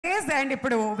And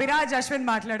ఇప్పుడు విరాజ్ అశ్విన్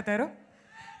మాట్లాడతారు.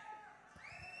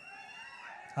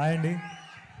 Hi అండి,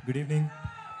 గుడ్ ఈవినింగ్.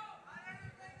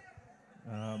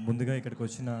 ముందుగా ఇక్కడికి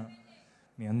వచ్చిన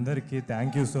మీ అందరికీ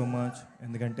థ్యాంక్ యూ సో మచ్.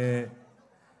 ఎందుకంటే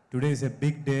today is a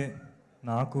big day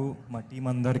నాకు, మా టీం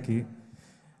అందరికీ.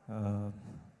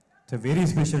 It's a very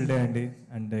special day అండి.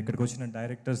 అండ్ ఇక్కడికి వచ్చిన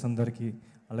డైరెక్టర్స్ అందరికీ,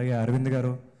 అలాగే అరవింద్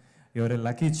గారు, your a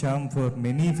lucky charm for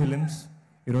many films.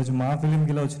 ఈరోజు మా ఫిలింకి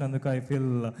ఇలా వచ్చినందుకు I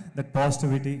feel that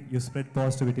positivity, you spread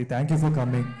positivity. Thank you for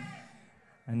coming.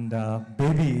 And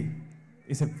baby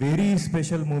it's a very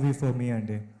special movie for me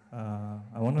అండి.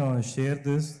 ఐ వాంట్ షేర్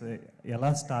దిస్, ఎలా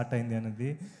start అయింది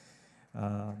అనేది.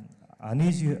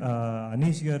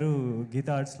 అనీష్ గారు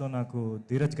గీతా ఆర్ట్స్లో నాకు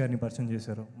ధీరజ్ గారిని పరిచయం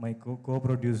చేశారు, my co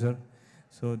producer.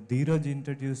 So Dheeraj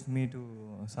introduce me to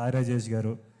Sai Rajesh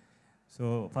గారు. సో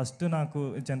ఫస్ట్ నాకు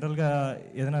జనరల్గా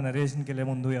ఏదైనా నరేషన్కి వెళ్ళే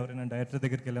ముందు, ఎవరైనా డైరెక్టర్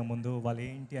దగ్గరికి వెళ్ళే ముందు వాళ్ళు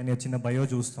ఏంటి అని చిన్న బయో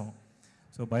చూస్తాం.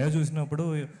 సో బయో చూసినప్పుడు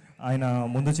ఆయన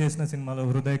ముందు చేసిన సినిమాలు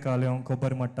హృదయకాలం,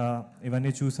 కొబ్బరిమట్ట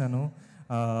ఇవన్నీ చూశాను.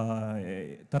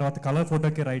 తర్వాత కలర్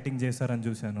ఫోటోకి రైటింగ్ చేశారని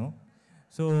చూశాను.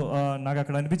 సో నాకు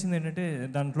అక్కడ అనిపించింది ఏంటంటే,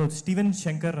 దాంట్లో స్టీవెన్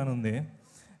శంకర్ అని ఉంది,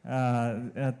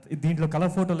 దీంట్లో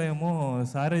కలర్ ఫోటోలో ఏమో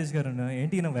సాయిరాజ్ గారు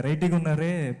ఏంటి ఈయన వెరైటీగా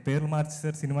ఉన్నారే, పేర్లు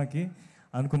మార్చేశారు సినిమాకి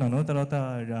అనుకున్నాను. తర్వాత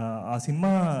ఆ సినిమా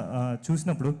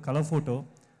చూసినప్పుడు కలర్ ఫోటో,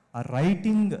 ఆ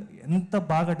రైటింగ్ ఎంత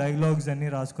బాగా డైలాగ్స్ అన్నీ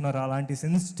రాసుకున్నారు, అలాంటి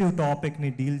సెన్సిటివ్ టాపిక్ని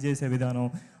డీల్ చేసే విధానం,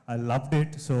 ఐ లవ్డ్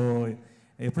ఇట్. సో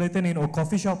ఎప్పుడైతే నేను ఒక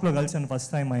కాఫీ షాప్లో కలిసాను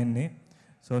ఫస్ట్ టైం ఆయన్ని,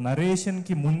 సో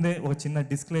నరేషన్కి ముందే ఒక చిన్న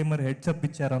డిస్క్లైమర్ హెడ్సప్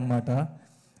ఇచ్చారనమాట.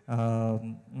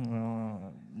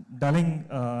 డార్లింగ్,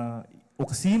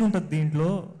 ఒక సీన్ ఉంటుంది దీంట్లో,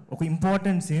 ఒక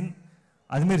ఇంపార్టెంట్ సీన్,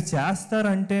 అది మీరు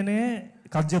చేస్తారంటేనే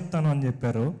కథ చెప్తాను అని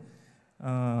చెప్పారు.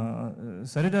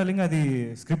 సరే డార్లింగ్, అది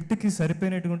స్క్రిప్ట్కి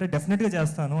సరిపోయినట్టుగా ఉంటే డెఫినెట్గా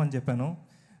చేస్తాను అని చెప్పాను.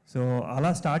 సో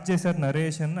అలా స్టార్ట్ చేశారు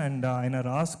నరేషన్. అండ్ ఆయన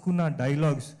రాసుకున్న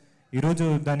డైలాగ్స్ ఈరోజు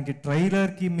దానికి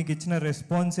ట్రైలర్కి మీకు ఇచ్చిన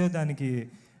రెస్పాన్సే దానికి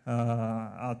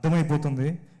అర్థమైపోతుంది.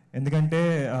 ఎందుకంటే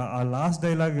ఆ లాస్ట్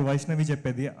డైలాగ్ వైష్ణవి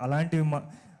చెప్పేది అలాంటివి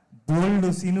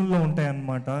బోల్డ్ సీనుల్లో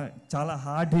ఉంటాయన్నమాట. చాలా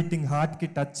హార్డ్ హిట్టింగ్, హార్ట్కి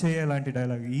టచ్ అయ్యే లాంటి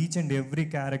డైలాగ్ ఈచ్ అండ్ ఎవ్రీ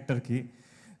క్యారెక్టర్కి.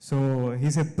 So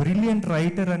he's a brilliant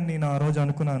writer అని నేను ఆ రోజు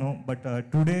అనుకున్నాను. But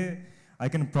today I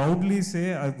can proudly say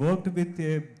I worked with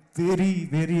a very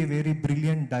very very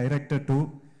brilliant director to.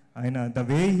 ఆయన the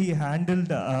way he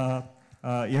handled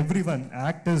every one,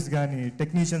 actors కానీ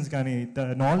technicians కానీ, the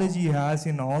knowledge he has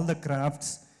in all the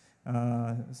crafts.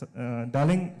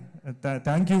 Darling,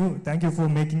 thank you for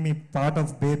making me part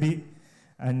of baby.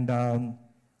 And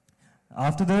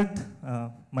after that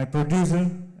my producer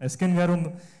ఎస్కెన్ గారు.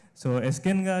 So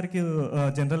ఎస్కెన్ గారికి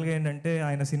జనరల్గా ఏంటంటే,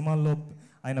 ఆయన సినిమాల్లో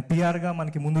ఆయన పిఆర్గా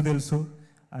మనకి ముందు తెలుసు.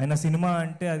 ఆయన సినిమా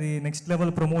అంటే అది నెక్స్ట్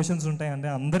లెవెల్ ప్రమోషన్స్ ఉంటాయంటే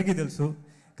అందరికీ తెలుసు.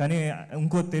 కానీ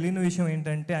ఇంకో తెలియని విషయం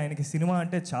ఏంటంటే, ఆయనకి సినిమా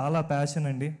అంటే చాలా ప్యాషన్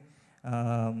అండి.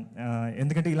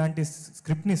 ఎందుకంటే ఇలాంటి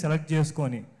స్క్రిప్ట్ని సెలెక్ట్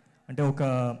చేసుకొని, అంటే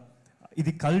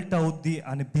ఇది కల్ట్ అవుద్ది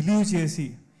అని బిలీవ్ చేసి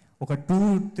ఒక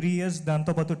 2-3 years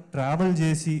దాంతోపాటు ట్రావెల్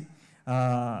చేసి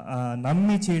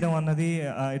నమ్మి చేయడం అన్నది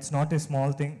it's not a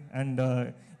small thing. And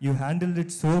you handled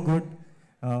it so good.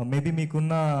 Maybe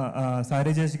మీకున్న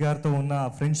సాయిరాజేష్ గారితో ఉన్న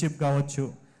ఫ్రెండ్షిప్ కావచ్చు,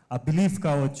 ఆ బిలీఫ్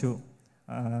కావచ్చు.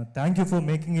 Thank you for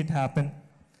making it happen.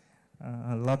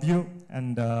 Love you.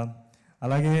 And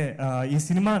అలాగే ఈ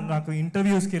సినిమా నాకు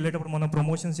ఇంటర్వ్యూస్కి వెళ్ళేటప్పుడు, మనం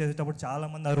ప్రమోషన్స్ చేసేటప్పుడు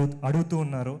చాలామంది అడుగుతూ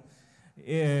ఉన్నారు,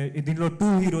 దీంట్లో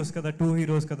 2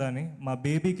 heroes కదా అని. మా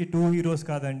బేబీకి 2 heroes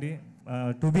కాదండి.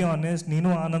 టు బీ ఆనెస్ట్, నేను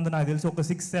ఆనంద్ నాకు తెలిసి ఒక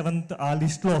 6th 7th ఆ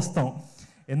లిస్ట్లో వస్తాం.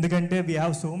 ఎందుకంటే we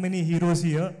have so many heroes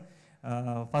here.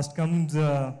 First comes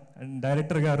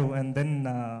director గారు, అండ్ దెన్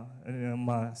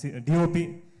మా డిఓపి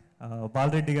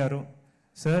బాలరెడ్డి గారు.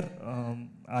 Sir,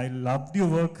 I love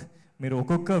your work. మీరు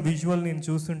ఒక్కొక్క విజువల్ నేను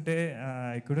చూస్తుంటే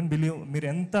ఐ కుడెంట్ బిలీవ్ మీరు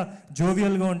ఎంత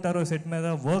జోవియల్గా ఉంటారో సెట్ మీద,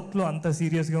 వర్క్లో అంత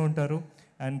సీరియస్గా ఉంటారు.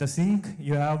 And the sync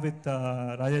you have with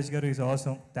Rajesh గారు is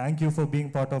awesome. Thank you for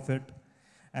being part of it.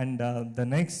 And the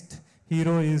next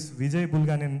hero is Vijay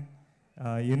Bulganin.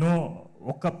 You know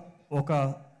ఒక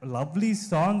లవ్లీ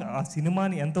సాంగ్ ఆ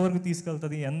సినిమాని ఎంతవరకు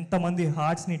తీసుకెళ్తుంది, ఎంతమంది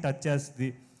హార్ట్స్ని టచ్ చేస్తుంది.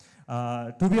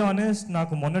 టు బీ ఆనెస్ట్,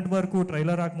 నాకు మొన్నటి వరకు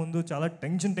ట్రైలర్ రాకముందు చాలా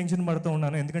టెన్షన్ పడుతూ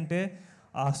ఉన్నాను. ఎందుకంటే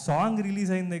ఆ సాంగ్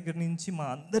రిలీజ్ అయిన దగ్గర నుంచి మా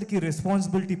అందరికీ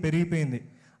రెస్పాన్సిబిలిటీ పెరిగిపోయింది.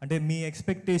 అంటే మీ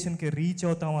ఎక్స్పెక్టేషన్కి రీచ్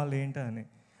అవుతాం వాళ్ళు ఏంటా అని.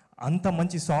 అంత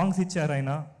మంచి సాంగ్స్ ఇచ్చారు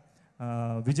ఆయన.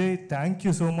 Vijay, thank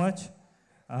you so much.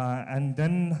 And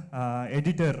then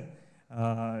editor,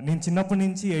 నేను చిన్నప్పటి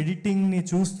నుంచి ఎడిటింగ్ని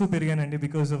చూస్తూ పెరిగానండి,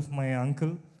 బికాస్ ఆఫ్ మై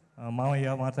అంకుల్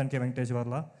మామయ్య మార్తాండ్కే వెంకటేష్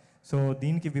వల్ల. సో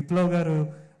దీనికి విప్లవ్ గారు,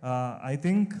 I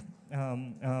think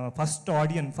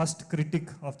first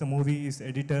critique of the movie is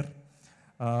editor.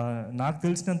 నాకు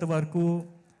తెలిసినంత వరకు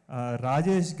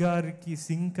రాజేష్ గారికి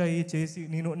సింక్ అయ్యి చేసి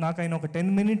నాకు ఆయన ఒక 10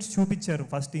 minutes చూపించారు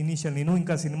ఫస్ట్ ఇనీషియల్. నేను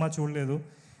ఇంకా సినిమా చూడలేదు.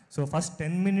 సో ఫస్ట్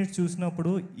 10 minutes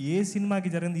చూసినప్పుడు ఏ సినిమాకి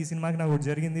జరిగింది ఈ సినిమాకి నాకు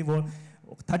జరిగింది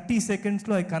 30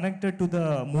 secondsలో I connected to the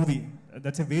movie.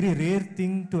 That's a very rare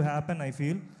thing to happen I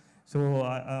feel. So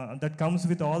that comes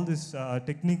with all this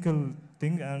technical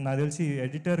thing. నాకు తెలిసి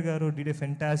ఎడిటర్ గారు did a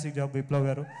fantastic job, Viplav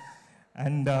గారు.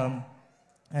 And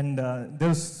there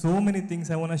are so many things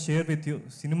I want to share with you.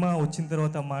 Cinema వచ్చిన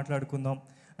తర్వాత మాట్లాడుకుందాం.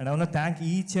 And I want to thank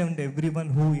each and everyone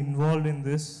who involved in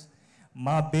this.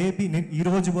 మా baby ఈ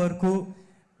రోజు వరకు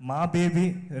మా బేబీ,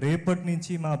 రేపటి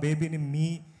నుంచి మా బేబీని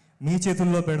మీ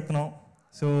చేతుల్లో పెడుతున్నాం.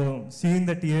 So see in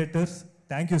the theatres.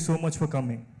 Thank you so much for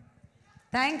coming.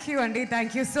 Thank you అండి,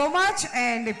 thank you so much.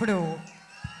 And ఇప్పుడు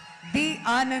డి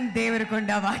ఆనంద్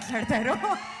దేవరకొండ మాట్లాడతారు.